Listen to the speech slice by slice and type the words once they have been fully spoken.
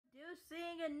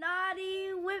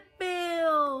Anari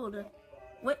Whitfield.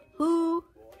 Wait, who?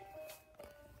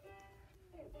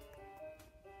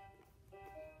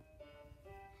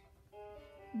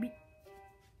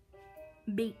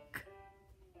 Beak.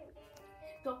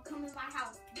 Don't come in my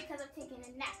house because I'm taking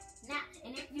a nap.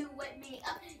 And if you wake me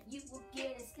up, you will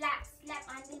get a slap.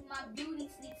 I need my beauty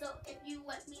sleep. So if you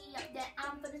wake me up, then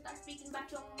I'm gonna start speaking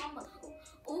about your mama.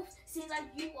 Oops, seems like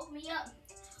you woke me up.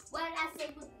 What I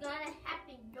said was gonna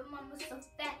happen. Your mama's so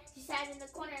fat. She sat in the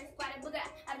corner and squatted booger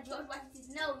out of George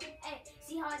Washington's nose. Hey,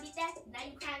 see how I did that? Now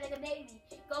you crying like a baby.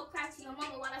 Go cry to your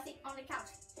mama while I sit on the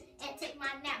couch and take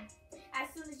my nap. As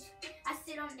soon as I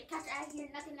sit on the couch, I hear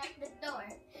knocking at the door.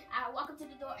 I walk up to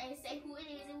the door and say who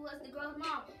it is. It was the girl's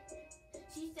mom.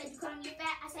 She said, you calling me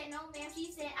fat? I said, no ma'am.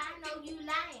 She said, I know you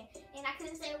lying. And I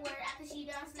couldn't say a word after she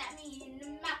done slapped me in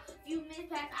the mouth. A few minutes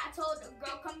passed, I told the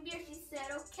girl, come here. She said,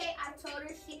 okay. I told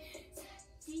her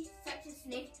she's such a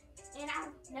snitch. And I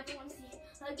never want to see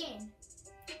her again.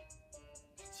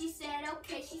 She said,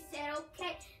 okay. She said,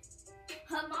 okay.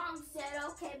 Her mom said,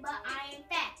 okay, but I ain't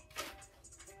fat.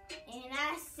 And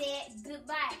I said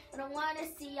goodbye. I don't want to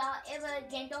see y'all ever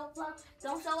again. Don't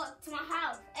show up to my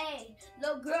house. Hey,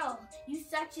 little girl, you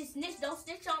such a snitch. Don't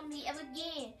snitch on me ever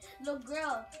again. Little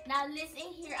girl, now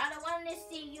listen here. I don't want to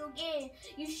see you again.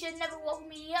 You should never woke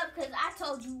me up because I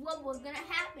told you what was going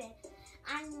to happen.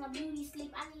 I need my beauty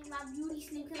sleep. I need my beauty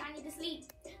sleep because I need to sleep.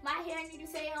 My hair need to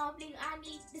stay on fleek. I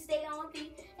need to stay on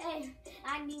fleek. Hey,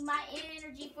 I need my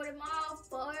energy for tomorrow,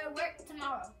 for work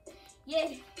tomorrow. Yeah.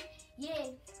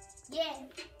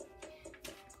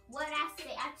 What I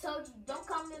say, I told you don't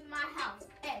come in my house.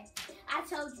 Hey, I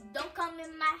told you don't come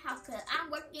in my house because I'm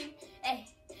working. Hey,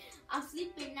 I'm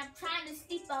sleeping. I'm trying to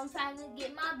sleep. I'm trying to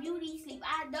get my beauty sleep.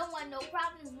 I don't want no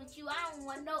problems with you. I don't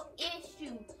want no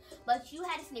issue. But you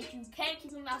had to snitch. You can't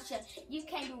keep your mouth shut. You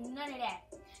can't do none of that.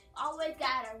 Always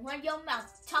gotta run your mouth.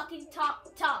 Talk.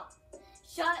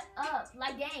 Shut up.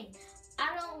 Like dang.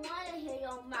 I don't want to hear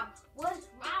your mouth. What's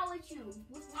wrong with you?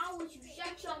 What's wrong with you?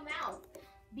 Shut your mouth.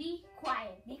 Be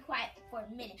quiet. Be quiet for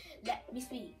a minute. Let me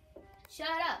speak. Shut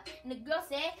up. And the girl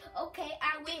said, okay,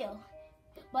 I will.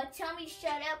 But tell me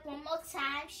shut up one more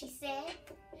time, she said.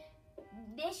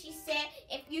 Then she said,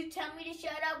 if you tell me to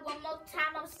shut up one more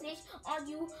time, I'll snitch on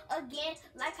you again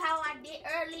like how I did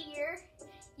earlier.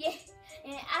 Yeah.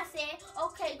 And I said,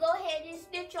 okay, go ahead and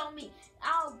snitch on me.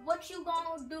 What you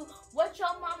gonna do? What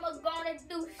your mama gonna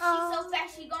do? She so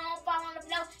fast, she gonna fall on the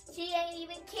floor. She ain't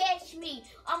even catch me.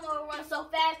 I'm gonna run so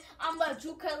fast. I'm gonna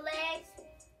juke her legs.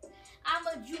 I'm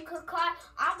gonna juke her car.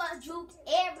 I'm gonna juke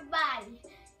everybody.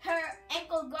 Her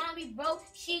ankle gonna be broke.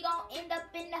 She gonna end up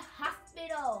in the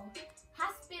hospital.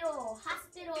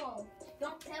 Hospital.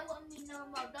 Don't play with me no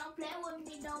more. Don't play with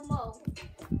me no more.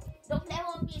 Don't play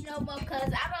with me no more,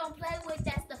 cause I don't play with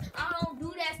that stuff. I don't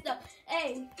do that stuff.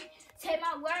 Hey, take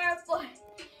my word for it.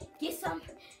 Get some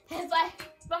advice.